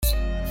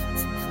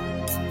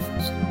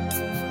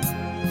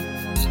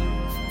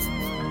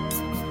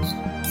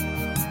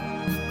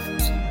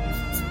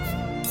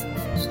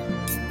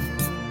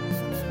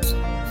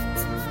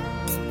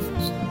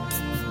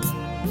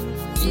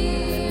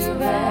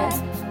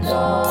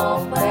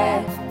lọ́pẹ́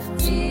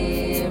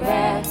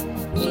tìrẹ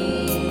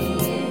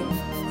ìyìn,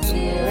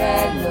 tìrẹ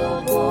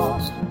lógo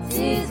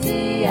títí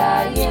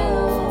ayé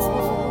o.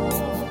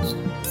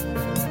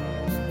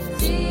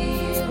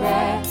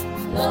 Tìrẹ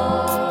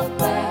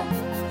lọ́pẹ́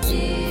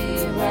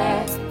tìrẹ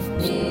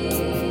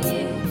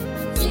ìyìn,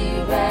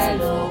 tìrẹ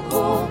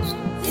lógo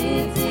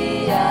títí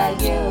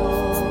ayé o.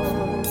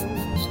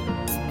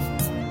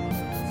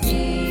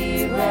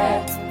 Tìrẹ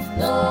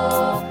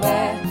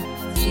lọ́pẹ́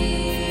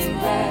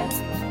tìrẹ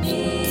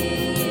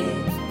ìyìn,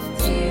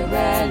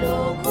 tìrẹ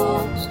lógo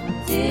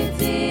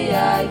títí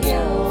ayé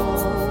o.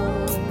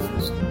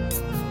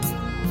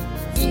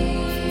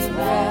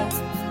 Tìrẹ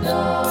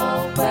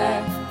lọ́pẹ́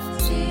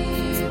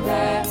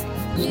tìrẹ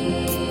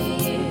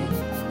ìyìn,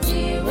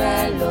 tìrẹ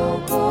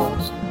lógo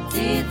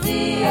títí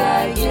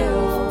ayé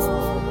o.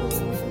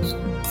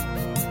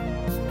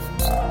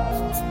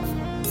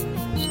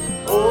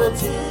 Ó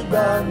ti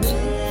gbà mí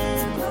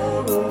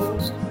kúrò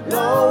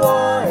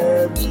lọ́wọ́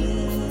ẹ̀bi.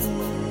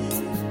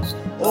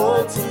 Ó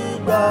ti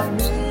gbà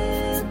mí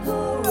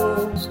kúrò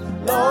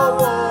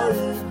lọ́wọ́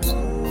ikú.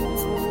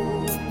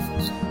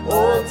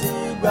 Ó ti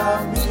gbà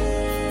mí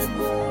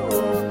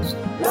kúrò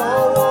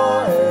lọ́wọ́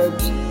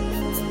ẹ̀bi.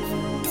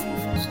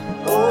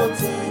 Ó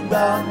ti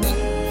gbà mí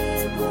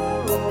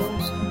kúrò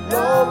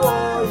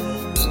lọ́wọ́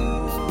ikú.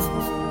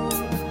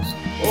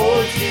 Ó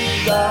ti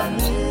gbà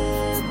mí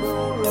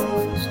kúrò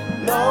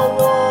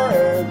lọ́wọ́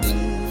ẹ̀bi.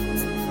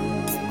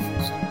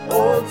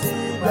 Ó ti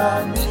gbà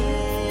mí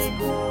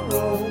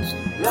kúrò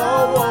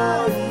lọ́wọ́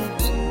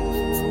ikú.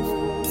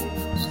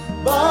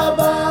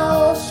 Bàbá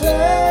ó ṣé,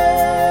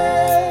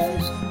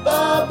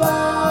 Bàbá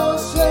ó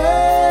ṣé,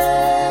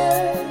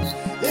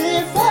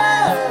 ìfẹ́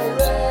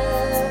rẹ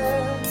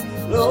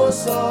ló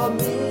sọ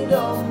mí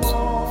dọmọ.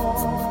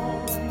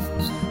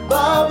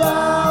 Bàbá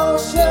ó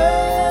ṣé,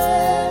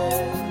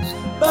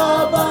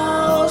 Bàbá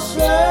ó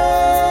ṣé,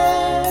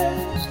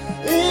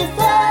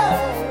 ìfẹ́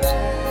rẹ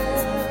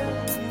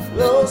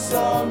ló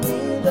sọ mí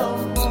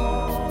dọmọ.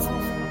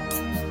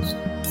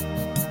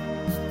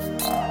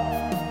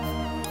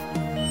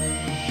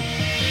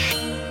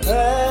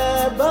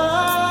 Ẹ̀bá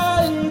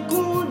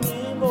ikú ni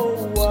mo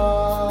wà,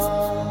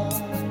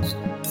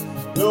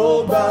 ló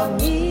gbà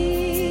mí,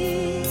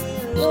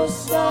 ló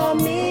sọ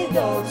mí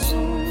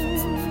dọ̀tun.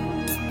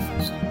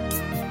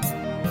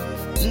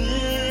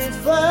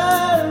 Ìfẹ́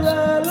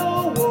rẹ ló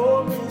wò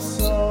mí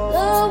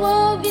sàn,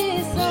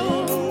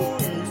 nínú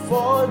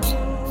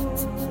ìfọ́jú,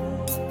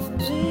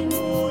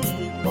 nínú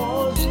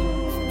ìpọ́njú.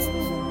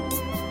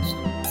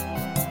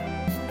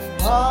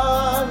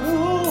 Àánú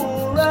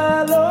rẹ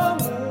ló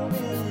mú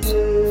mi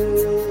yè,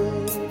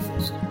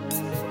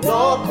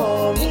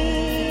 lọ́kàn mi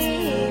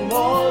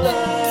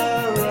ìmọ́lẹ̀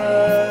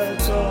rẹ̀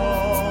tàn.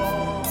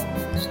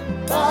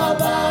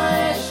 Bàbá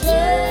ẹ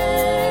ṣé,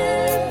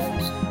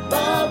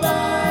 Bàbá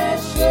ẹ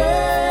ṣé,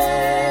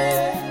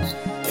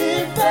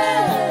 ìfẹ́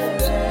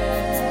rẹ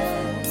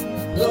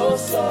ló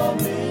sọ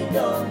mí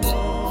dọmọ.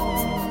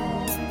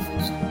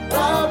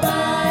 Bàbá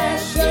ẹ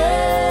ṣé,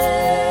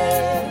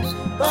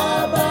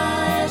 Bàbá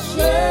ẹ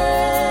ṣé,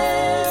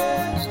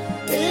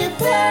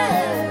 ìfẹ́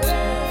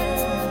rẹ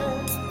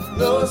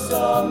ló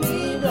sọ mí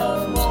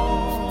dọmọ.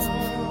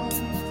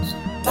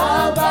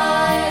 Bàbá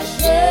ẹ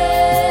ṣé,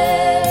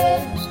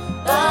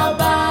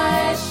 Bàbá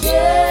ẹ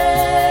ṣé,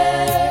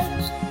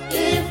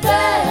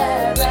 ìfẹ́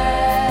rẹ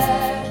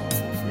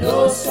ló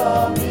sọ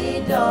mí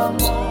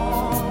dọmọ.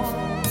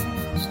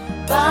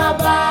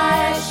 Bàbá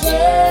ẹ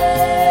ṣé,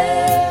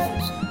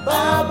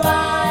 Bàbá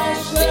ẹ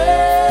ṣé,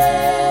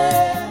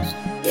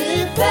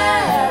 ìfẹ́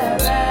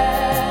rẹ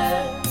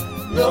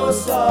ló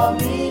sọ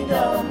mí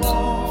dọmọ.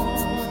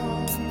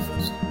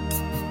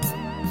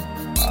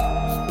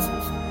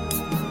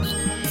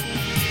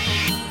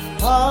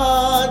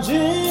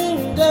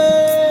 Àjíǹde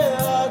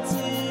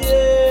àti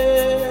ìyè,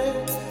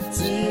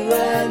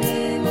 tìrẹ ni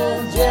mo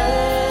jẹ́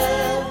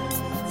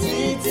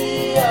títí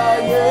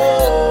ayé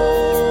o.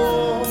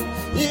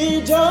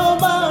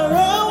 Ìjọba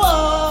rẹ wà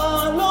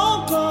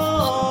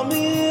lọ́kàn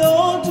mi,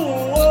 ó dùn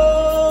wò.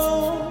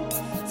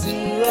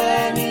 Tìrẹ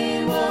ni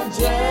mo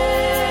jẹ́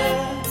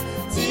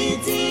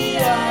títí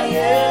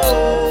ayé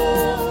o.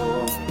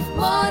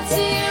 Mo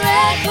ti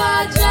ré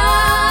kọjá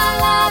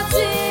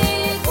láti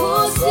ikú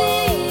sí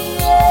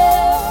ìyè.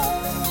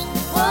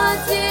 Mo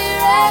ti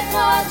ré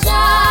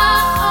kọjá,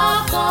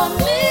 ọkàn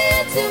mi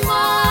ti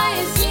mọ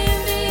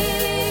ìsinmi.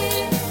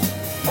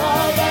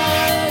 Bàbá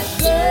ẹ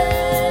ṣé,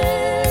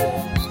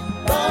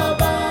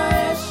 Bàbá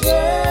ẹ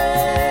ṣé,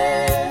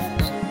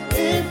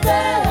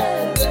 ìfẹ́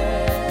rẹ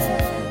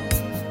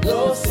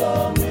ló sọ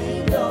mí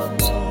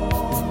dọmọ.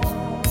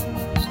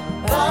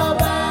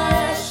 Bàbá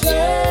ẹ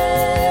ṣé,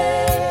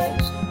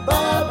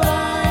 Bàbá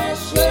ẹ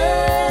ṣé,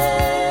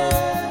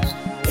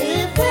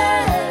 ìfẹ́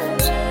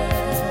rẹ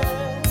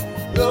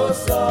ló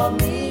sọ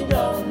mí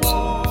dọmọ.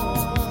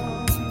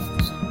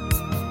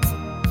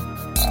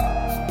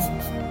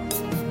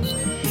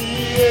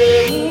 Ìyè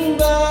ń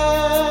bẹ,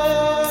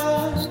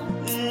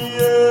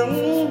 ìyè ń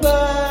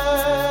bẹ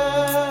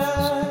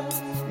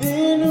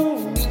nínú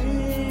mi.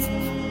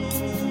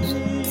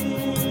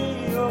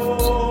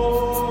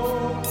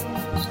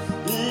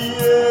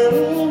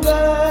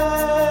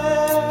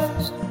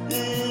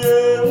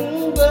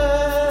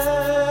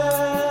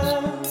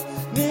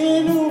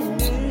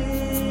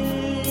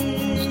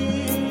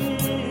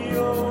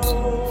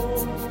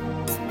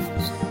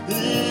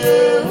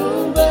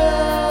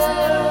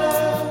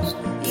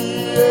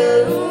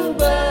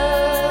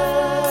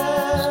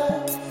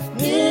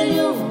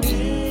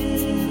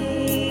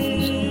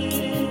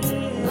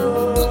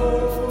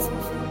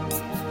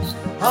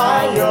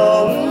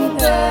 ayọ̀ ń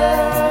bẹ,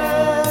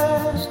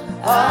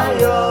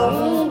 ayọ̀ ń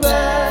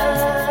bẹ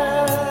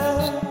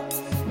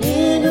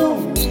nínú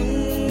mi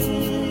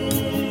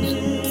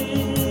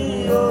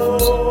o.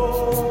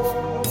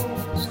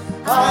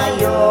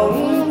 Ayọ̀ ń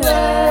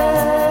bẹ,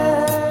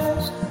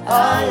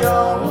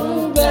 ayọ̀ ń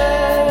bẹ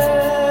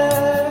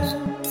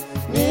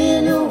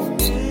nínú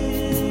mi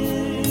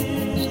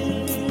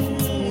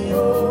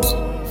o.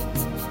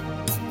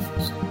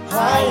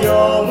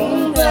 Ayọ̀ ń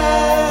bẹ,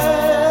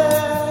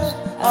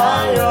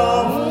 ayọ̀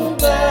ń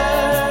bẹ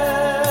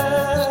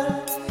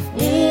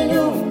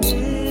nínú mi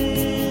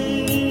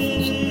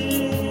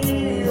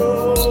o.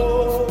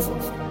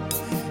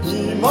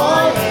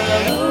 Ìmọ́lẹ̀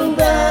ń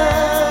bẹ,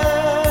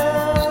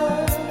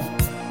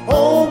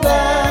 ó ń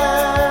bẹ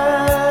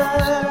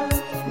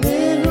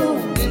nínú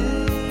mi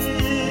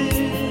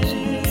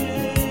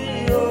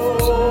o.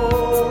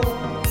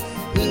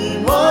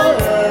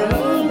 Ìmọ́lẹ̀ ń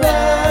bẹ,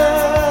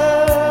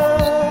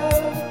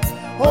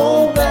 ó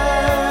ń bẹ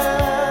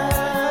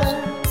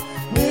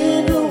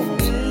nínú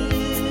mi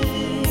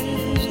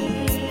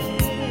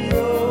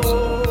o.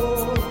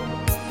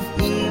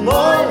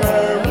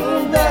 Ìmọ́lẹ̀ ń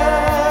bẹ,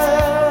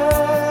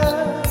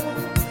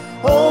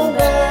 ó ń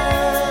bẹ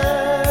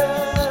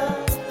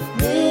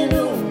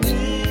nínú mi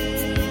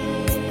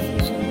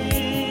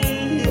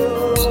o.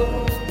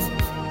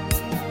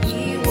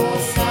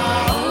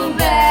 Ìwòsàn ń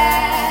bẹ,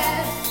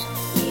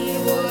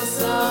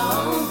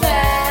 ìwòsàn ń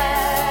bẹ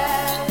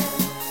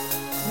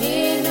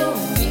nínú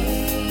mi.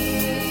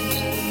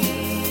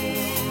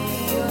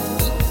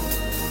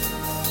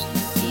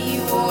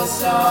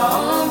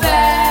 Ìwòsàn ń